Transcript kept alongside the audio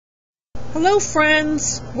Hello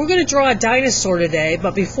friends! We're going to draw a dinosaur today,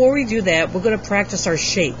 but before we do that, we're going to practice our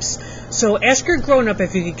shapes. So ask your grown-up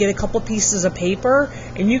if you could get a couple pieces of paper,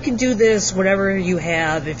 and you can do this whatever you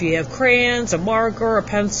have. If you have crayons, a marker, a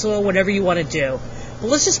pencil, whatever you want to do. But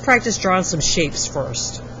let's just practice drawing some shapes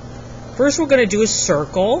first. First we're going to do a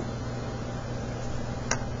circle.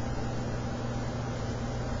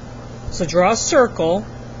 So draw a circle.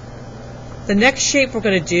 The next shape we're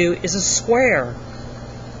going to do is a square.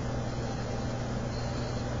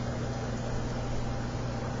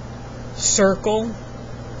 Circle,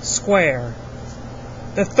 square.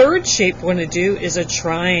 The third shape we're going to do is a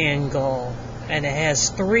triangle, and it has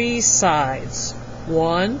 3 sides.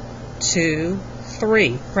 1, 2,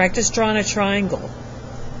 3. Practice drawing a triangle.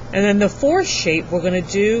 And then the fourth shape we're going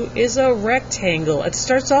to do is a rectangle. It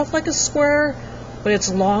starts off like a square, but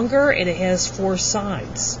it's longer and it has 4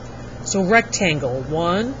 sides. So rectangle,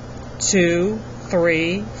 1, 2,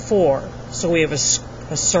 3, 4. So we have a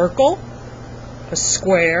circle, a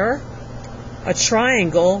square, a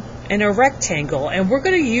triangle, and a rectangle, and we're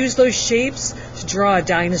going to use those shapes to draw a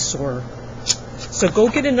dinosaur. So go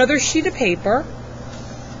get another sheet of paper,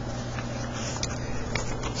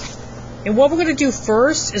 and what we're going to do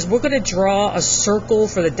first is we're going to draw a circle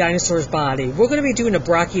for the dinosaur's body. We're going to be doing a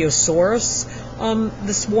Brachiosaurus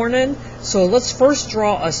this morning, so let's first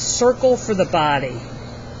draw a circle for the body.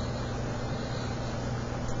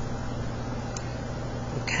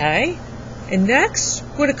 Okay. And next,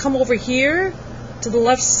 we're going to come over here to the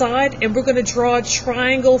left side, and we're going to draw a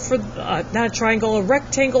triangle for, not a triangle, a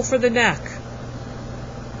rectangle for the neck.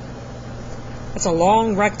 That's a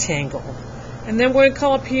long rectangle. And then we're going to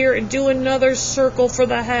come up here and do another circle for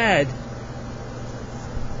the head.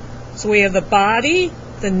 So we have the body,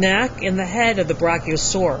 the neck, and the head of the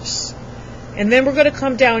Brachiosaurus. And then we're going to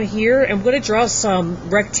come down here, and we're going to draw some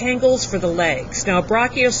rectangles for the legs. Now, a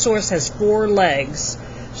Brachiosaurus has 4 legs.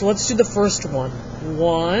 So let's do the first one.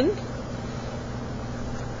 1.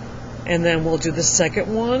 And then we'll do the second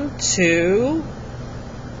one. 2.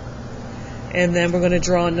 And then we're going to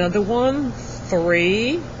draw another one.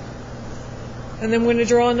 3. And then we're going to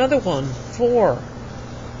draw another one. 4.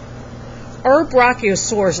 Our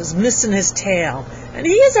Brachiosaurus is missing his tail. And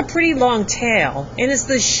he has a pretty long tail. And it's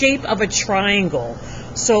the shape of a triangle.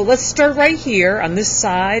 So let's start right here on this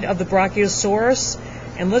side of the Brachiosaurus.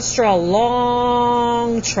 And let's draw a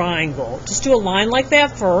long triangle. Just do a line like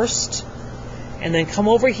that first. And then come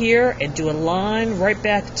over here and do a line right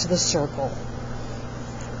back to the circle.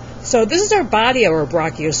 So this is our body of our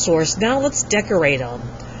Brachiosaurus. Now let's decorate him.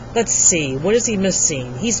 Let's see. What is he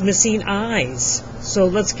missing? He's missing eyes. So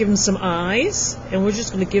let's give him some eyes. And we're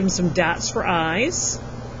just going to give him some dots for eyes.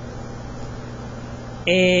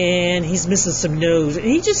 And he's missing some nose. And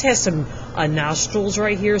he just has some nostrils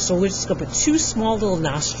right here. So we're just going to put 2 small little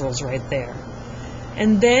nostrils right there.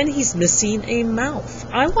 And then he's missing a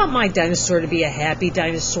mouth. I want my dinosaur to be a happy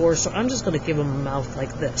dinosaur, so I'm just going to give him a mouth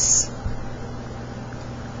like this.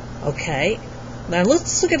 Okay. Now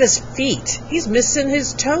let's look at his feet. He's missing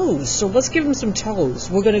his toes. So let's give him some toes.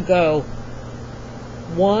 We're going to go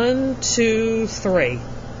 1, 2, 3.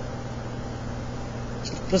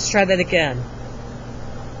 Let's try that again.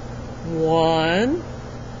 1,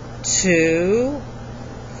 2,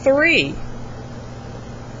 3.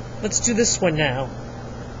 Let's do this one now.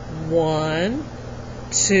 1,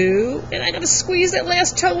 2, and I gotta squeeze that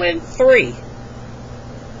last toe in. 3.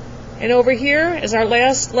 And over here is our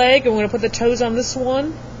last leg, and we're gonna put the toes on this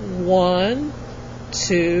one. 1,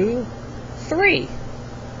 2, 3.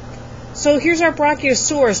 So here's our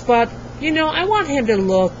Brachiosaurus, but you know, I want him to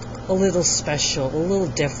look a little special, a little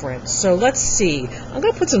different. So let's see. I'm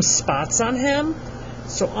going to put some spots on him.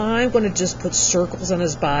 So I'm going to just put circles on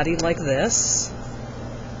his body like this.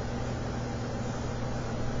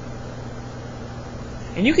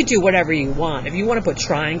 And you could do whatever you want. If you want to put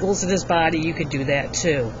triangles in his body, you could do that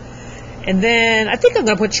too. And then I think I'm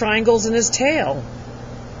going to put triangles in his tail.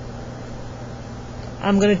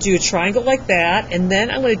 I'm going to do a triangle like that, and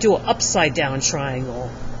then I'm going to do an upside down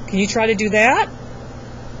triangle. Can you try to do that?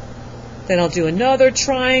 Then I'll do another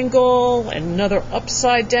triangle, and another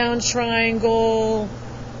upside down triangle,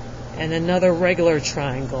 and another regular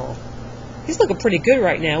triangle. He's looking pretty good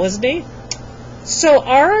right now, isn't he? So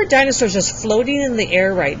our dinosaur's just floating in the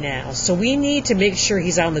air right now, so we need to make sure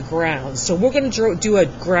he's on the ground. So we're going to do a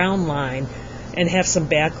ground line and have some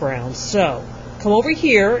background. So come over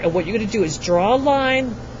here, and what you're going to do is draw a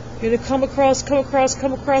line. You're going to come across, come across,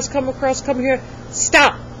 come across, come across, come here.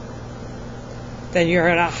 Stop! Then you're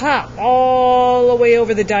going to hop all the way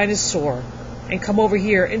over the dinosaur and come over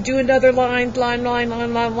here and do another line, line, line,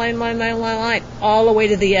 line, line, line, line, line, line, line, all the way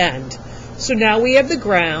to the end. So now we have the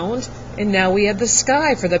ground, And now we have the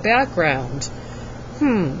sky for the background.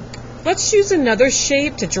 Let's use another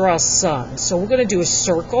shape to draw a sun. So we're going to do a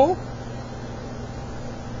circle.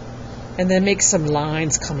 And then make some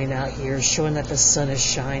lines coming out here showing that the sun is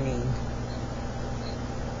shining.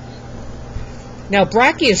 Now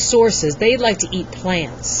brachiosauruses, they like to eat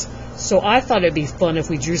plants. So I thought it'd be fun if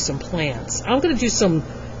we drew some plants. I'm going to do some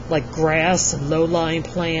like grass and low-lying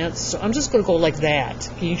plants. So I'm just going to go like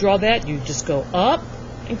that. Can you draw that? You just go up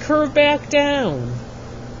and curve back down.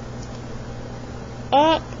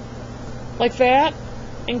 Up like that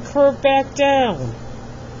and curve back down.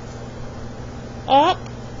 Up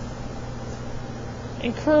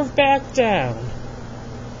and curve back down.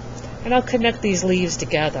 And I'll connect these leaves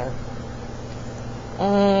together.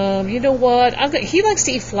 You know what? He likes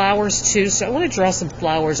to eat flowers too, so I want to draw some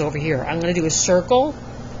flowers over here. I'm going to do a circle,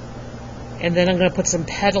 and then I'm going to put some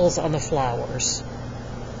petals on the flowers.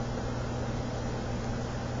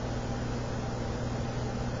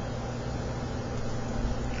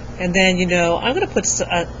 And then, you know, I'm going to put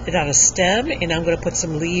it on a stem, and I'm going to put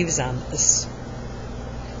some leaves on this.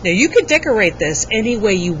 Now, you can decorate this any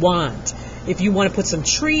way you want. If you want to put some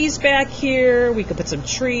trees back here, we could put some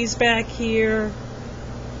trees back here.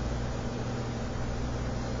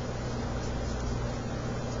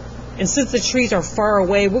 And since the trees are far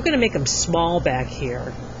away, we're going to make them small back here.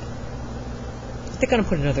 I think I'm going to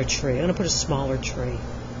put another tree. I'm going to put a smaller tree.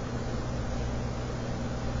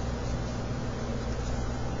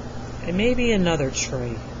 And maybe another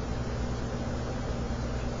tree.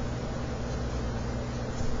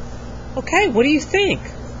 Okay, what do you think?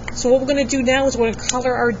 So what we're going to do now is we're going to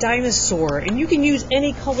color our dinosaur. And you can use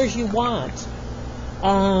any colors you want.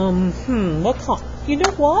 What color? You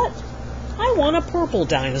know what? I want a purple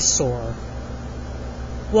dinosaur.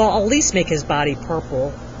 Well, I'll at least make his body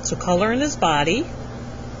purple. So color in his body.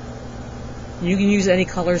 You can use any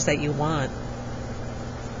colors that you want.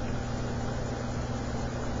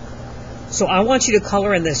 So I want you to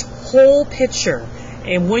color in this whole picture.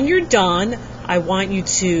 And when you're done, I want you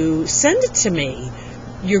to send it to me.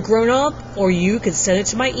 You're grown up, or you can send it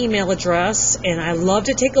to my email address, and I love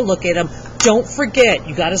to take a look at them. Don't forget,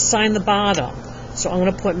 you got to sign the bottom. So I'm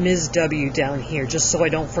going to put Ms. W down here just so I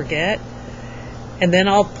don't forget. And then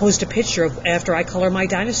I'll post a picture of after I color my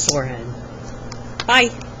dinosaur in.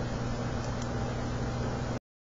 Bye.